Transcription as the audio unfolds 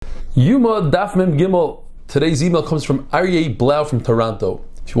Yuma Daf Mem Gimel. Today's email comes from Aryeh Blau from Toronto.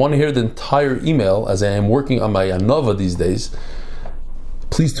 If you want to hear the entire email, as I am working on my Anova these days,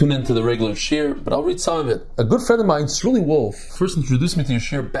 please tune in to the regular shir, but I'll read some of it. A good friend of mine, Sterling Wolf, first introduced me to your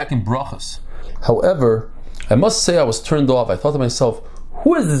shir back in Brachas. However, I must say I was turned off. I thought to myself,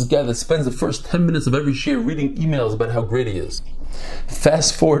 who is this guy that spends the first 10 minutes of every shir reading emails about how great he is?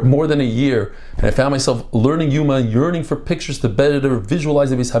 Fast forward more than a year, and I found myself learning Yuma and yearning for pictures to better visualize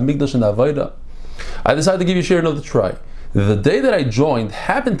the Beis Hamikdash and the Avodah. I decided to give you shir another try. The day that I joined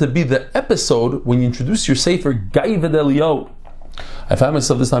happened to be the episode when you introduced your sefer Gaiva Elio. I found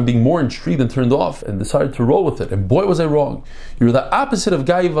myself this time being more intrigued and turned off, and decided to roll with it. And boy, was I wrong! You're the opposite of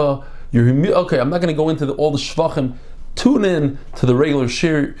Gaiva. Okay, I'm not going to go into all the shvachim. Tune in to the regular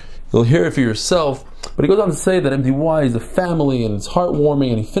shir. You'll hear it for yourself. But he goes on to say that MDY is a family and it's heartwarming,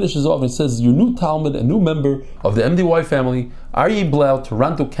 and he finishes off and he says, your new Talmud, a new member of the MDY family, Aryeh Blau,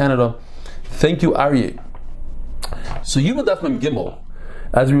 Toronto, Canada. Thank you, Aryeh. So Yuma Daf Mem Gimel,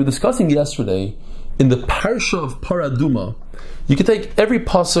 as we were discussing yesterday, in the Parsha of Paraduma, you can take every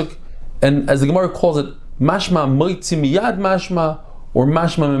pasuk and, as the Gemara calls it, Mashma Moitzi Miyad Mashma or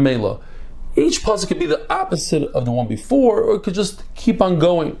Mashma Memela. Each pasuk could be the opposite of the one before, or it could just keep on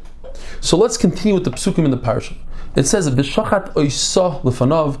going. So let's continue with the psukim in the parsha. It says, "B'shachat oisa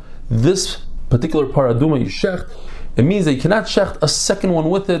lefanav." This particular paraduma you shecht. It means that you cannot shecht a second one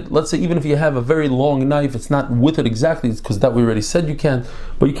with it. Let's say even if you have a very long knife, it's not with it exactly. It's because that we already said you can't.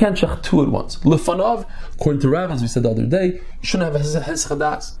 But you can't shecht two at once. Lefanav, according to Rav, as we said the other day, you shouldn't have a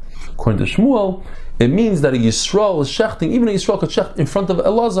heschadas. According to Shmuel, it means that a Yisrael is shechting. Even a Yisrael could shecht in front of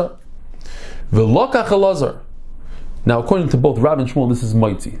Elazar. V'lokach Elazar. Now, according to both Rav and Shmuel, this is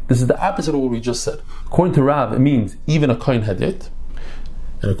mighty. This is the opposite of what we just said. According to Rav, it means even a kohen had it,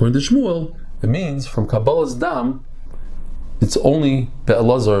 and according to Shmuel, it means from Kabbalah's dam, it's only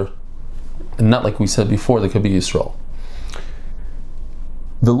be'elazar, and not like we said before, that could be Yisrael.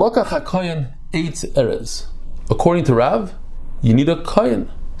 The lokach hakohen eitz erez. According to Rav, you need a kohen.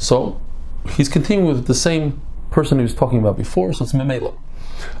 So he's continuing with the same person he was talking about before, so it's memela.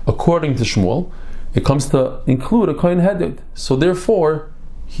 According to Shmuel, it comes to include a kohen headed. So therefore,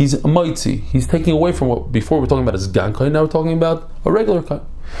 he's a moitzi. He's taking away from what before we were talking about as gan kohen, now we're talking about a regular kohen.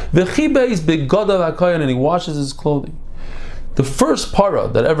 V'chibe is begadav hakohen, and he washes his clothing. The first para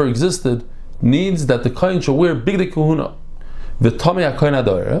that ever existed needs that the kohen should wear bigdei kahuna. V'tamei hakohen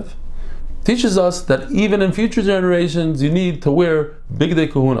adorev teaches us that even in future generations you need to wear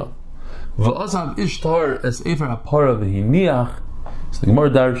bigdei kahuna. V'azav ishtar es efer hapara v'hiniach. So the Gemara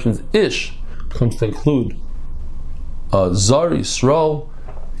directions ish comes to include Zar Yisrael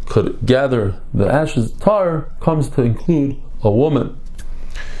could gather the ashes. Tar comes to include a woman.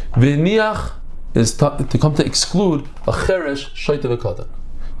 V'niach is to come to exclude a cheresh shaita v'katan.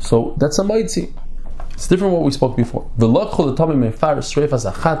 So that's a maitzi. It's different from what we spoke before. V'lakhu l'tamim me'far sreifas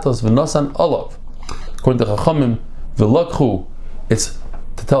achatos v'nosan olav. According to Chachamim, v'lakhu, it's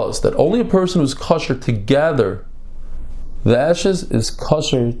to tell us that only a person who's kosher to gather the ashes is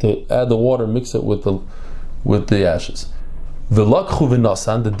kosher to add the water, mix it with the ashes. V'lakhu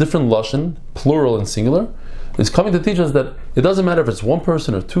v'nasan, the different lashon, plural and singular, is coming to teach us that it doesn't matter if it's one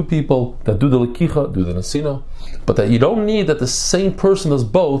person or two people that do the lekicha, do the nesina, but that you don't need that the same person does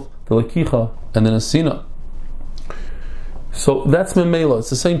both the lekicha and the nesina. So that's memela. It's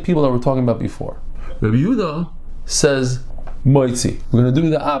the same people that we're talking about before. Rabbi Yehuda says moitzi. We're going to do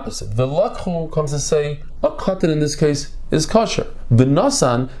the opposite. V'lakhu comes to say a katan in this case is kosher.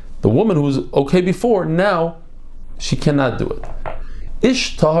 V'nasan, the woman who was okay before, now she cannot do it.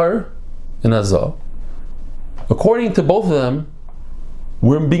 Ish tahar and azah. According to both of them,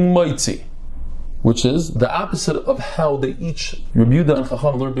 we're being moitzi, which is the opposite of how they each Rabbi Yehuda and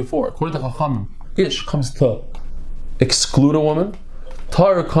Chacham learned before. According to Chacham, ish comes to exclude a woman,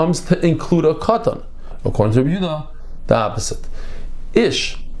 tahar comes to include a katan. According to Rabbi Yehuda, the opposite.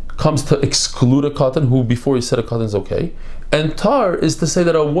 Ish comes to exclude a katan, who before he said a katan is okay, and tar is to say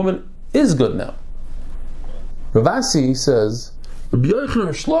that a woman is good now. Ravasi says, Rabbi Yochanan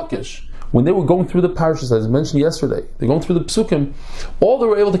or Shlakish, when they were going through the parashas, as mentioned yesterday, they're going through the psukim, all they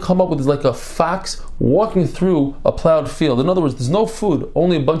were able to come up with is like a fox walking through a plowed field. In other words, there's no food,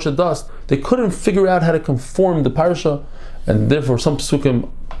 only a bunch of dust. They couldn't figure out how to conform the parasha, and therefore some psukim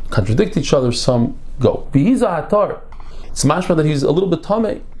contradict each other, some go. Bihiza hatar. It's mashma that he's a little bit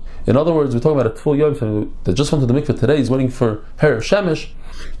tamei. In other words, we're talking about a Tvul Yom that just went to the mikveh today. He's waiting for Her Shemesh.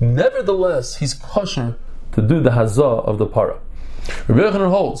 Nevertheless, he's kosher to do the hazah of the para. Rabbi Yochanan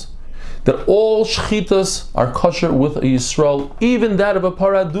holds that all shchitas are kosher with a Yisrael, even that of a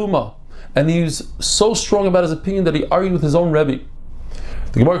paraduma. And he's so strong about his opinion that he argued with his own Rebbe.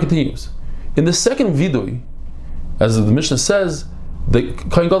 The Gemara continues. In the second vidui, as the Mishnah says, the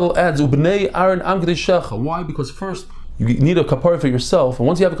Kohen Gadol adds, Ubnei Aaron Am Kedishecha. Why? Because first, you need a kapara for yourself, and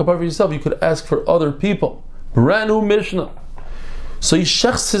once you have a kapara for yourself, you could ask for other people. Brand new Mishnah. So he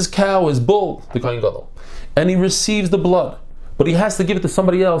shechs his cow, his bull, the Kohen Gadol, and he receives the blood. But he has to give it to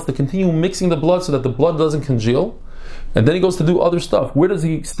somebody else to continue mixing the blood so that the blood doesn't congeal. And then he goes to do other stuff. Where does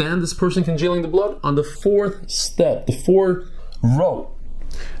he stand, this person congealing the blood? On the fourth step, the fourth row.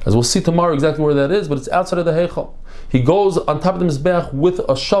 As we'll see tomorrow exactly where that is, but it's outside of the Heichal. He goes on top of the Mizbeach with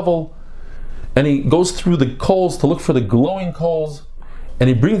a shovel, and he goes through the coals to look for the glowing coals, and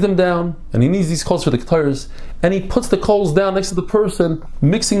he brings them down, and he needs these coals for the Ketores, and he puts the coals down next to the person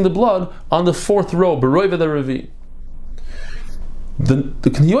mixing the blood on the fourth row, Beroy V'da Revi. The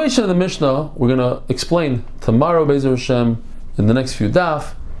continuation of the Mishnah we're going to explain tomorrow, Be'ezer Hashem, in the next few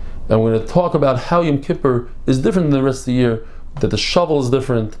daf, and we're going to talk about how Yom Kippur is different than the rest of the year, that the shovel is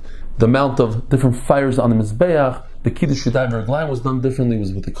different, the amount of different fires on the Mizbeach, the Kiddush Yadayim V'Raglayim was done differently,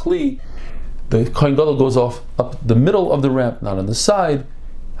 was with the Kli. The Kohen Gadol goes off up the middle of the ramp, not on the side.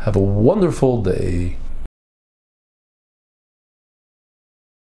 Have a wonderful day.